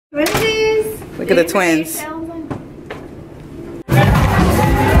Twinsies. Look at the twins.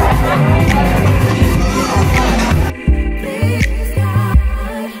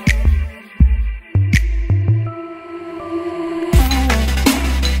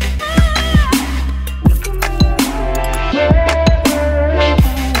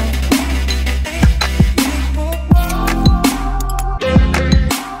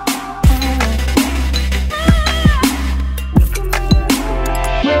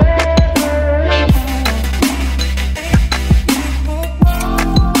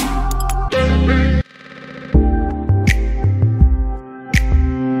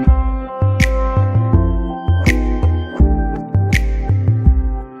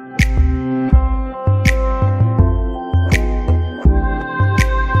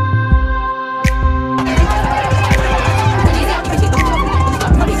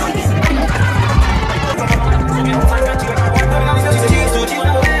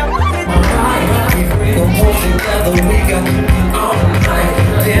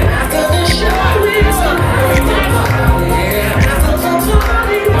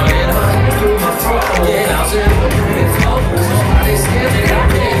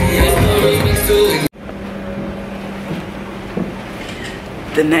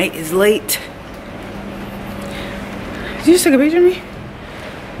 The night is late. Did you just take a picture of me?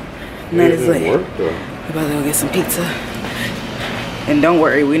 The night is late. We're about to go get some pizza. And don't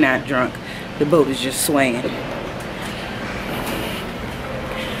worry, we're not drunk. The boat is just swaying.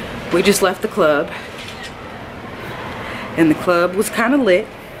 We just left the club. And the club was kind of lit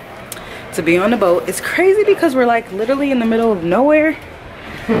to be on the boat. It's crazy because we're like literally in the middle of nowhere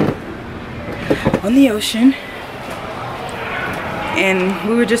on the ocean. And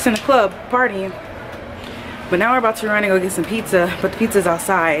we were just in a club partying. But now we're about to run and go get some pizza. But the pizza's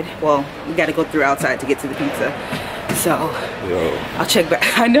outside. Well, we gotta go through outside to get to the pizza. So, I'll check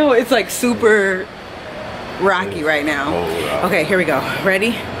back. I know it's like super rocky right now. Okay, here we go.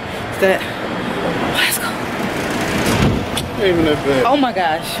 Ready? Set. Let's go. Even that bad. Oh my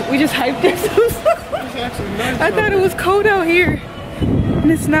gosh. We just hyped ourselves. I thought it was cold out here.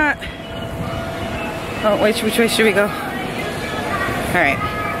 And it's not. Oh, wait, which way should we go? Alright,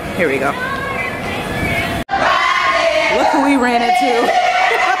 here we go. Look who we ran into.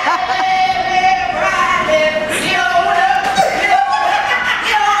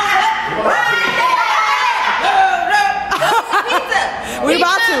 We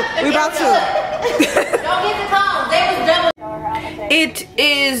about to. Don't get the calls. They was double. It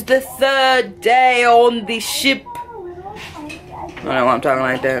is the third day on the ship. I don't know why I'm talking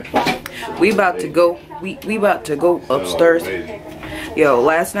like that. We about to go. We about to go upstairs. Yo,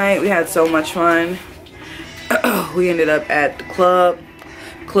 last night we had so much fun. We ended up at the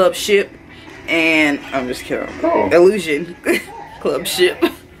club ship, and I'm just kidding. Illusion club ship.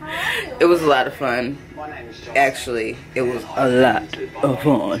 It was a lot of fun. Actually, it was a lot of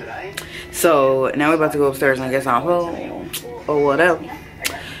fun. So now we're about to go upstairs and get some home or whatever.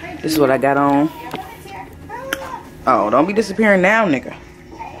 This is what I got on. Oh, don't be disappearing now, nigga.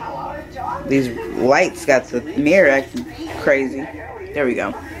 These lights got the mirror acting crazy. There we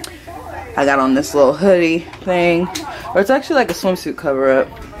go. I got on this little hoodie thing. Or it's actually like a swimsuit cover up.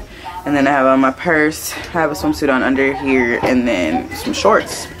 And then I have on my purse. I have a swimsuit on under here. And then some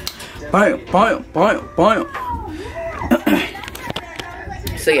shorts. Bam, bam, bam, bam.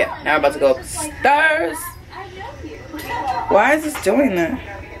 So yeah, now we're about to go upstairs. Why is this doing that?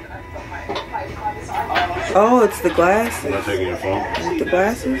 Oh, it's the glasses. I'm not taking your phone. Is it the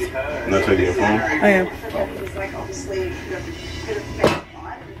glasses? I'm not taking your phone. I am.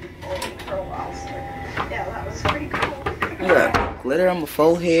 Look at that glitter on my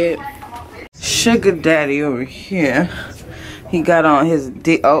forehead. Sugar daddy over here. He got on his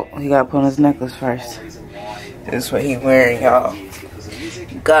he got to put on his necklace first. This is what he wearing, y'all.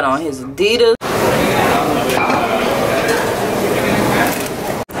 Got on his Adidas.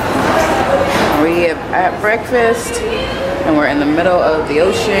 We are at breakfast and we're in the middle of the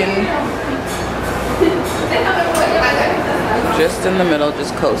ocean. Just in the middle,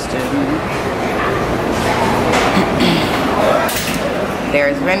 just coasting.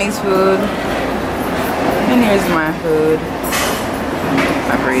 There's Rennie's food. And here's my food.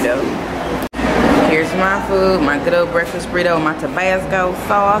 My burrito. Here's my food, my good old breakfast burrito with my Tabasco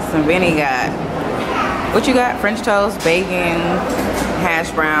sauce. And Vinny got, what you got? French toast, bacon,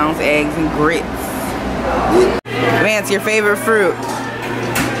 hash browns, eggs, and grits. Vance, your favorite fruit?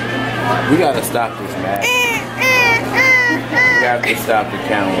 We gotta stop this, man. We have to stop the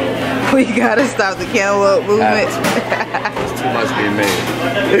cantaloupe. We gotta stop the cantaloupe movement. There's too much being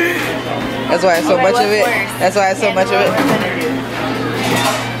made. That's why it's so much of it. That's why it's so much of it.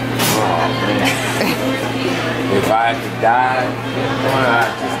 died. I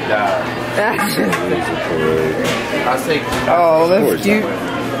just died. I'll say. Oh, that's cute.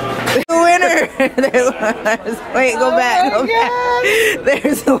 The winner. Wait, go back. Go back.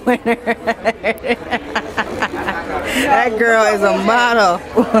 There's the winner. That girl is a model.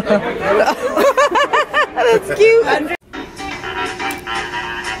 That's cute.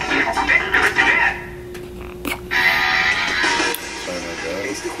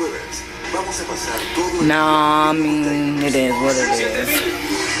 Nah, I mean, it is what it is.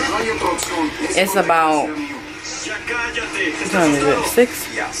 It's about, what time is it? 6?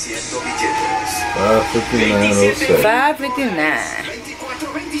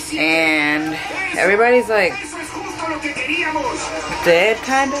 5:59. And everybody's like dead,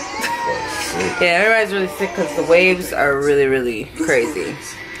 kind of. Yeah, everybody's really sick because the waves are really, really crazy.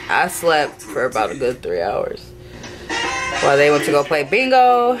 I slept for about a good 3 hours while they went to go play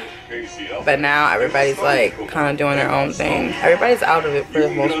bingo. But now everybody's like kind of doing their own thing. Everybody's out of it for the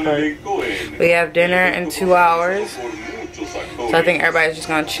most part. We have dinner in 2 hours. So I think everybody's just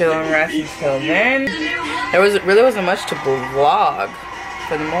gonna chill and rest until then. There really wasn't much to vlog.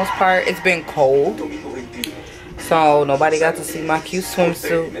 For the most part, it's been cold. So nobody got to see my cute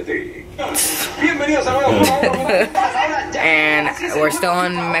swimsuit. And we're still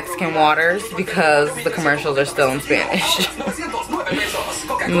in Mexican waters because the commercials are still in Spanish.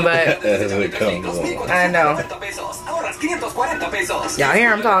 But I know. Y'all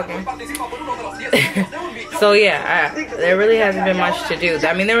hear him talking. So yeah, there really hasn't been much to do.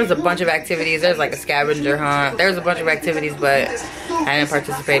 I mean, there was a bunch of activities. There's like a scavenger hunt. There's a bunch of activities, but I didn't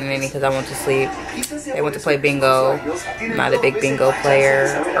participate in any because I went to sleep. They went to play bingo. I'm not a big bingo player.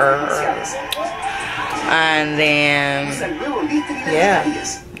 And then, yeah,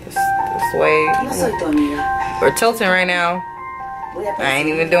 this way. We're tilting right now. I ain't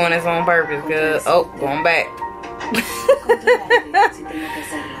even doing this on purpose, cause going back.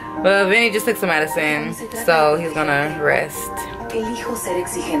 But Vinny just took some medicine, so he's gonna rest.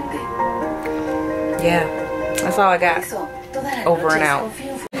 Yeah, that's all I got. Over and out.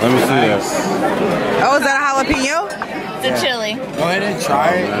 Let me see that. Oh, is that a jalapeno? It's a chili. Go ahead and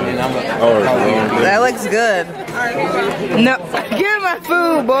try it, and I'm gonna. That looks good. No, give me my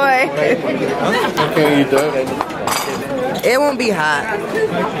food, boy. I can't eat that. It won't be hot. No,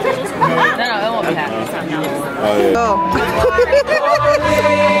 it won't be hot. It's not hot. Oh, yeah. Oh.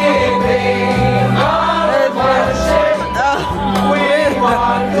 We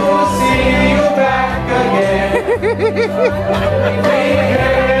want to see you back again. We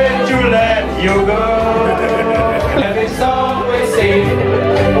hate to let you go. Every song we sing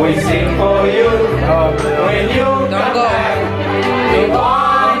for you. When you come back, we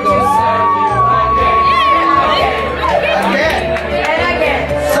want to serve you again. Again.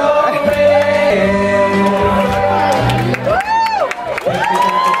 So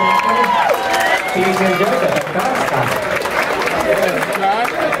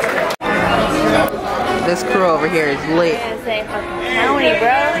This crew over here is lit.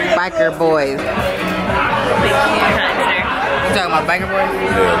 Biker boys. You talking about biker boys?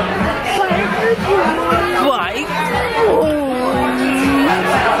 Bike.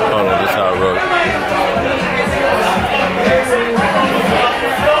 Oh no, this is how I wrote it.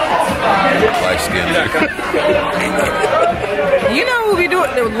 Light skin. You know who be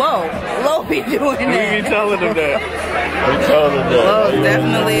doing? They're low. Low be doing that. We be telling them that. We telling them that. Low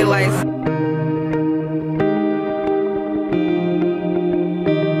definitely like.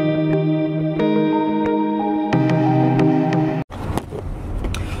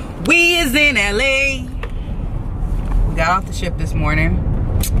 We is in LA. We got off the ship this morning.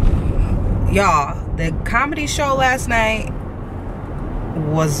 Y'all, the comedy show last night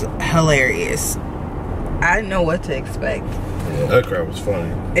was hilarious. I didn't know what to expect. Yeah, that crowd was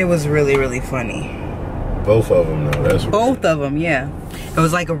funny. It was really, really funny. Both of them, though. That's Both of them, yeah. It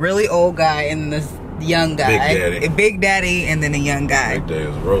was like a really old guy and this young guy. Big Daddy. Big Daddy and then a young guy. Big Daddy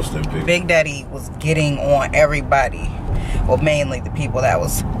was roasting people. Big Daddy was getting on everybody. Well, mainly the people that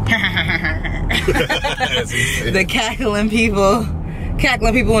was the cackling people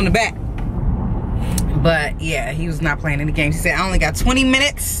in the back. But yeah, he was not playing any games. He said, I only got 20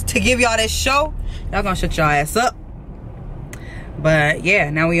 minutes to give y'all this show. Y'all gonna shut y'all ass up. But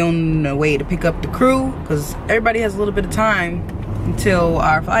yeah, now we on the way to pick up the crew because everybody has a little bit of time until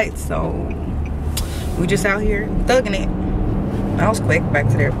our flight. So we just out here thugging it. That was quick. Back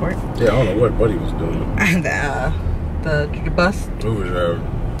to the airport. Yeah, I don't know what Buddy was doing. The bus. Uber driver.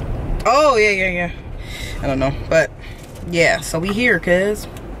 Oh yeah. I don't know, but yeah. So we here, cause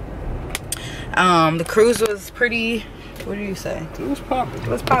the cruise was pretty What do you say? It was popping. It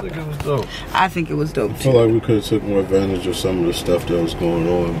was popping. I think it was dope. I think it was dope I feel like we could have took more advantage of some of the stuff that was going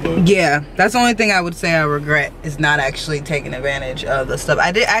on, but yeah, that's the only thing I would say I regret is not actually taking advantage of the stuff.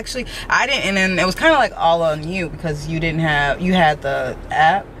 I didn't, and then it was kind of like all on you because you had the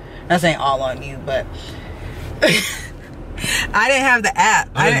app. Not saying all on you, but I didn't have the app.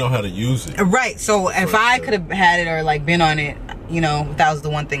 I didn't know how to use it. Right, so if I could have had it or like been on it, you know, that was the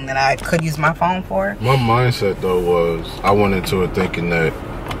one thing that I could use my phone for. My mindset though was I went into it thinking that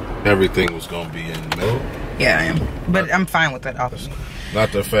everything was gonna be in the middle. Yeah, I am, but I'm fine with it, obviously.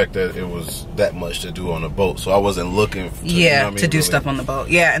 Not the fact that it was that much to do on the boat, so I wasn't looking to, yeah, you know what I mean, to do really. stuff on the boat.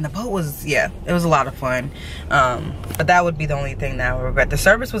 Yeah, and the boat was, yeah, it was a lot of fun. But that would be the only thing that I would regret. The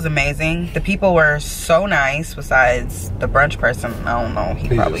service was amazing. The people were so nice. Besides the brunch person, I don't know.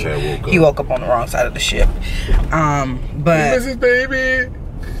 He woke up on the wrong side of the ship. But Mrs. Baby.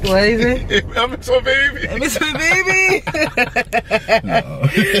 What is it? I miss my baby. I miss my baby. No.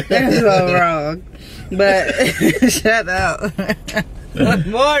 That's so wrong. But shut up. What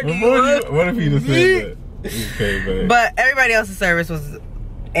more do you want? What if he just said that? He came back. But everybody else's service was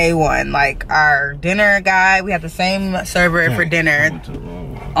A1. Like our dinner guy, we had the same server for dinner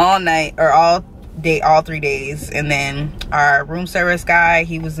all night or all day, all 3 days. And then our room service guy,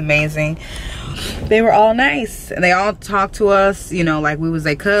 he was amazing. They were all nice and they all talked to us, you know, like we was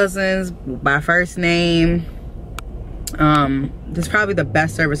their cousins by first name. This is probably the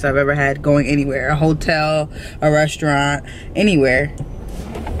best service I've ever had going anywhere, a hotel, a restaurant, anywhere.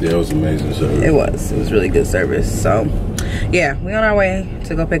 Yeah, it was amazing service. It was really good service. So yeah, we on our way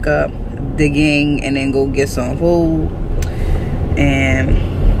to go pick up the gang and then go get some food. And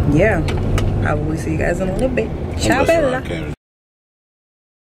yeah, probably see you guys in a little bit. Ciao, Bella.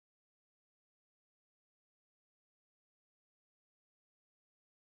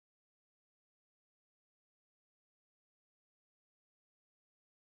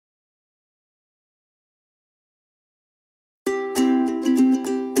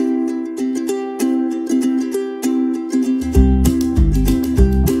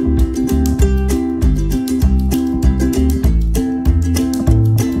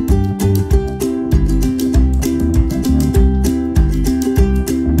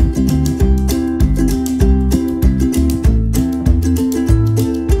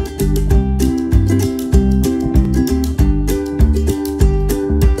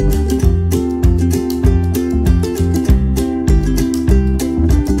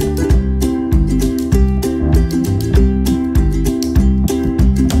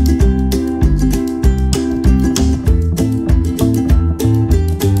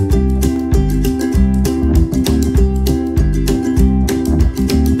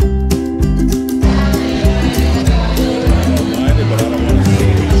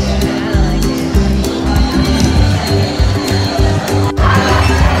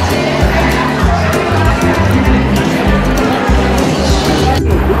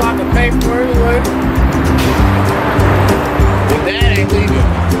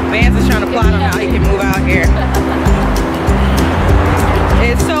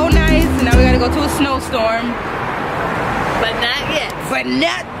 But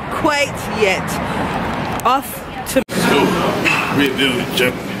not quite yet. Off to Rebuild,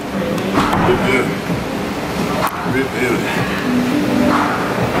 Chuck. Rebuild.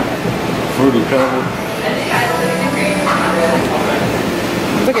 Fruity Pebble.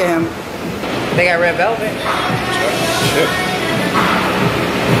 Look at him. They got red velvet.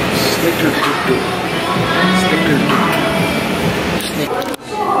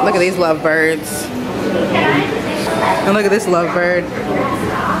 Look at these lovebirds. And look at this lovebird.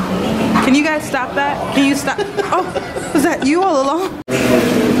 Can you guys stop that? Can you stop? Oh, was that you all along? So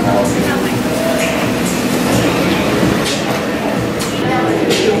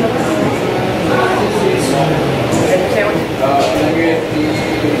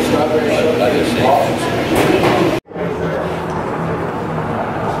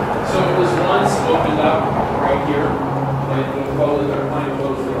it was once opened up right here, and it closed, or kind of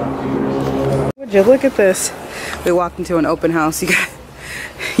closed it on 2 years. Would you look at this? We walked into an open house.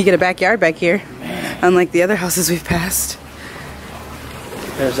 You get a backyard back here, unlike the other houses we've passed.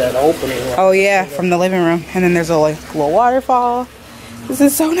 There's that opening. Right? Oh yeah, from the living room, and then there's a little waterfall. This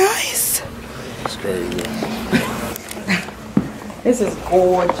is so nice. It's crazy. This is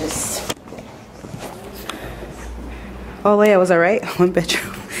gorgeous. Oh, Leia, was I right? 1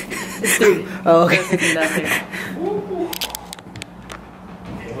 bedroom. It's 3. Oh, okay.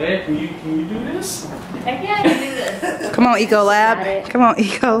 Leia, can you do this? Heck yeah, I can do this. Come on, Eco Lab. Come on,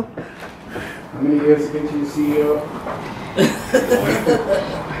 Eco. How many years to get you CEO?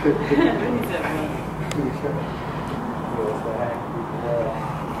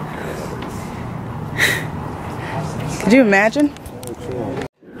 Could you imagine?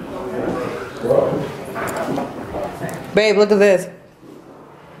 Babe, look at this.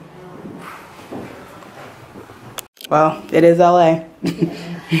 Well, it is LA.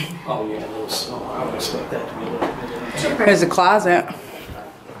 Oh yeah, a little small. I would expect that to be a little bit. There's a closet.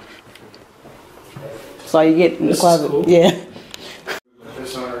 That's all you get in the closet. Cool. Yeah.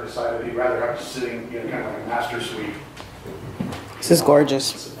 This owner decided he'd rather have it sitting, you know, kind of like a master suite. This is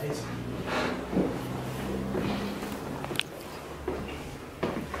gorgeous. It's amazing.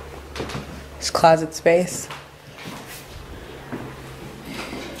 It's closet space.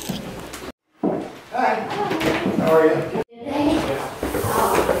 How are you?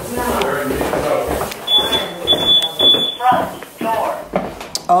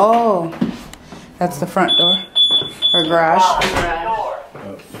 Oh, that's the front door or garage.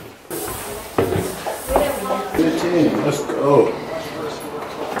 Let's go.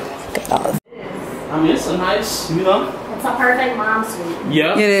 I mean, it's a nice, you know. It's a perfect mom suite.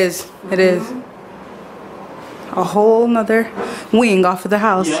 Yeah. It is. It is. A whole nother wing off of the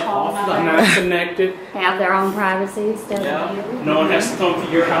house. Yeah, off the not connected. They have their own privacy still. Yeah. No one has to come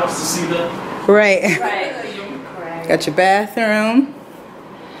to your house to see the. Right. Right. Got your bathroom.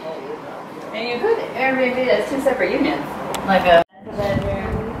 And you could Airbnb it as 2 separate units. Like a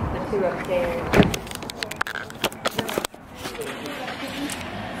bedroom, the 2 upstairs.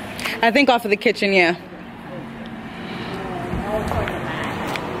 I think off of the kitchen, yeah.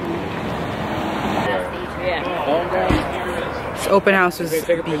 This open house was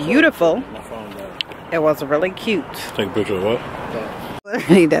beautiful. It was really cute. Take a picture of what?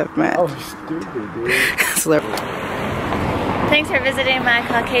 Celebrity deathmatch. Oh, stupid, dude. Celebrity. Thanks for visiting my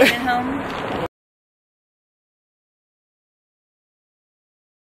Caucasian home.